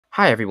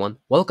Hi everyone,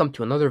 welcome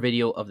to another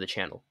video of the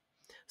channel.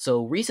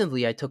 So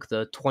recently I took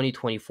the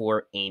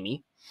 2024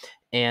 AIME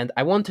and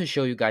I wanted to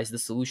show you guys the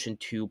solution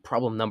to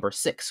problem number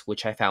 6,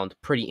 which I found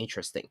pretty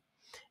interesting.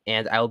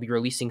 And I'll be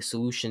releasing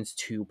solutions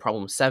to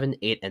problem 7,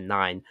 8, and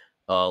 9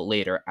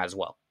 later as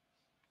well.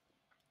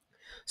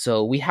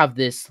 So we have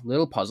this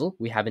little puzzle.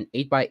 We have an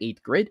 8 by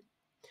 8 grid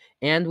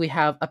and we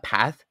have a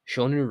path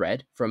shown in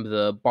red from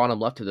the bottom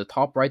left to the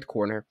top right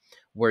corner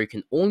where you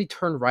can only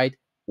turn right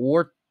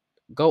or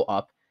go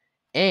up,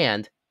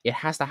 and it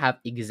has to have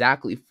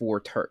exactly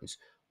 4 turns,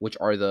 which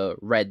are the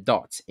red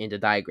dots in the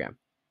diagram.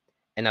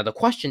 And now the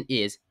question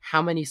is,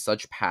 how many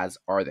such paths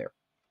are there?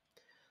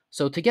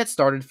 So to get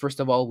started, first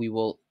of all, we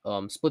will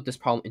split this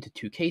problem into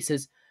 2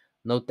 cases.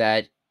 Note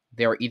that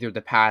there are either the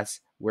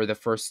paths where the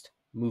first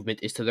movement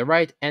is to the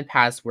right and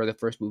paths where the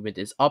first movement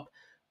is up,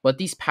 but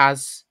these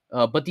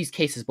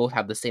cases both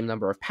have the same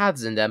number of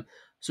paths in them,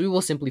 so we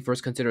will simply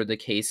first consider the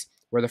case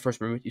where the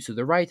first movement is to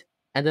the right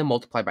and then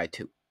multiply by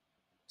 2.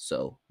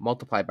 So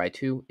multiply by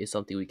 2 is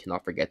something we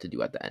cannot forget to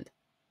do at the end.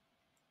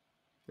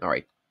 All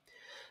right.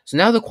 So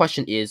now the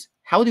question is,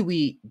 how do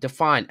we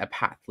define a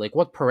path? Like,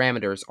 what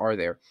parameters are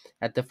there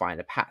that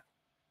define a path?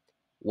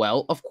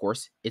 Well, of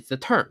course, it's the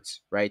turns,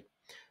 right?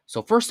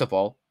 So first of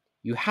all,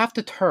 you have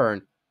to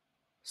turn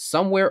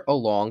somewhere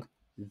along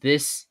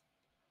this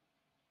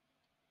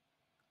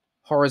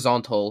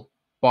horizontal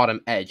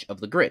bottom edge of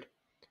the grid,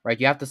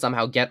 right? You have to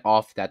somehow get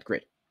off that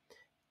grid.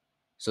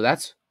 So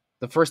that's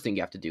the first thing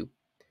you have to do.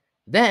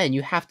 Then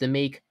you have to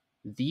make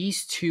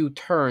these 2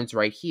 turns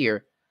right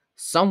here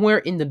somewhere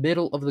in the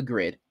middle of the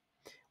grid,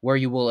 where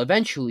you will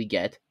eventually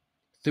get,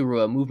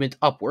 through a movement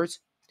upwards,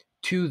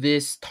 to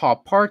this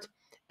top part.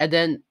 And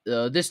then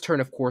this turn,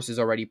 of course, is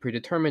already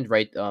predetermined,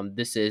 right?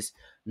 This is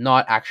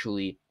not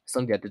actually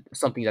something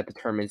that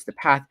determines the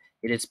path.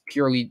 It is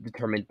purely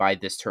determined by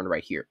this turn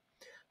right here.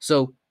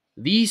 So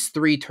these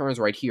 3 turns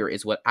right here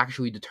is what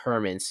actually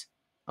determines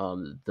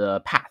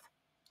the path.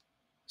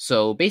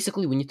 So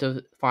basically, we need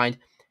to find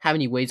how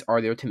many ways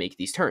are there to make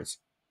these turns.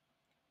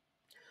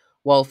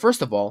 Well,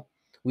 first of all,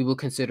 we will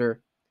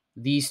consider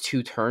these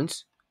 2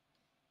 turns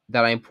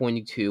that I am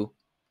pointing to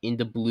in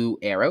the blue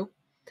arrow.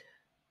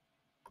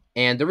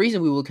 And the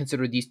reason we will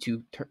consider these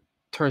 2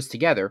 turns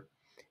together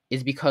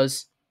is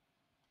because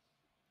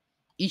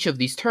each of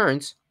these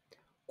turns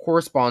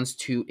corresponds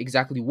to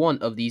exactly one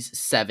of these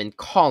 7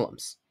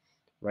 columns,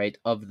 right,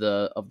 of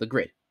the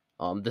grid,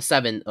 the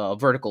 7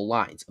 vertical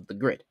lines of the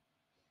grid.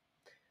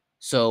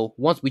 So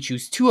once we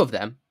choose 2 of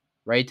them,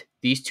 right,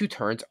 these 2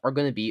 turns are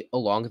going to be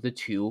along the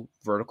 2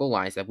 vertical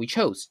lines that we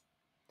chose.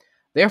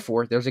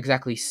 Therefore, there's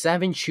exactly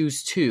 7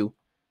 choose 2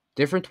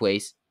 different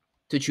ways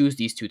to choose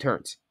these 2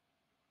 turns.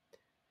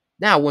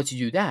 Now, once you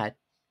do that,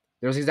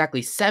 there's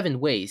exactly 7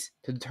 ways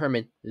to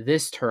determine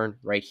this turn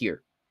right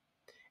here.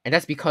 And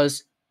that's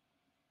because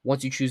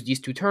once you choose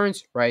these 2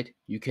 turns, right,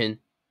 you can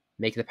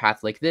make the path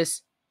like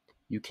this,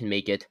 you can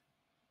make it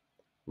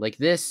like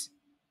this,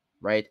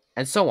 right,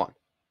 and so on.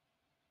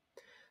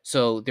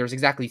 So there's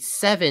exactly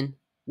 7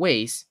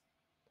 ways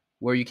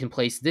where you can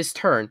place this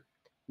turn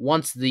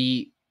once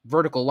the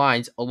vertical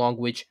lines along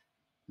which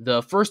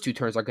the first 2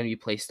 turns are going to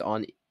be placed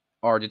on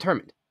are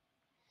determined.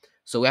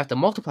 So we have to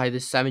multiply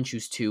this 7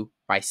 choose 2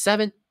 by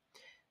 7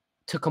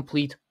 to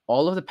complete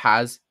all of the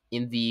paths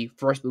in the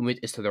first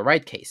movement is to the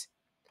right case.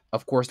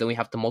 Of course, then we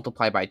have to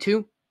multiply by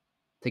 2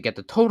 to get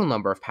the total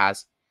number of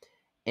paths.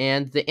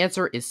 And the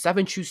answer is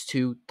 7 choose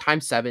 2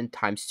 times 7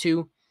 times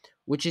 2,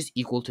 which is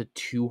equal to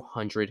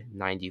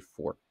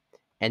 294.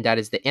 And that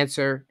is the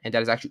answer, and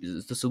that is actually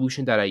the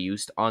solution that I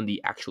used on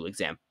the actual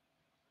exam.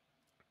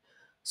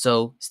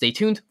 So stay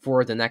tuned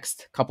for the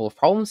next couple of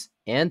problems,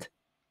 and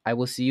I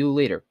will see you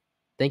later.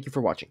 Thank you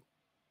for watching.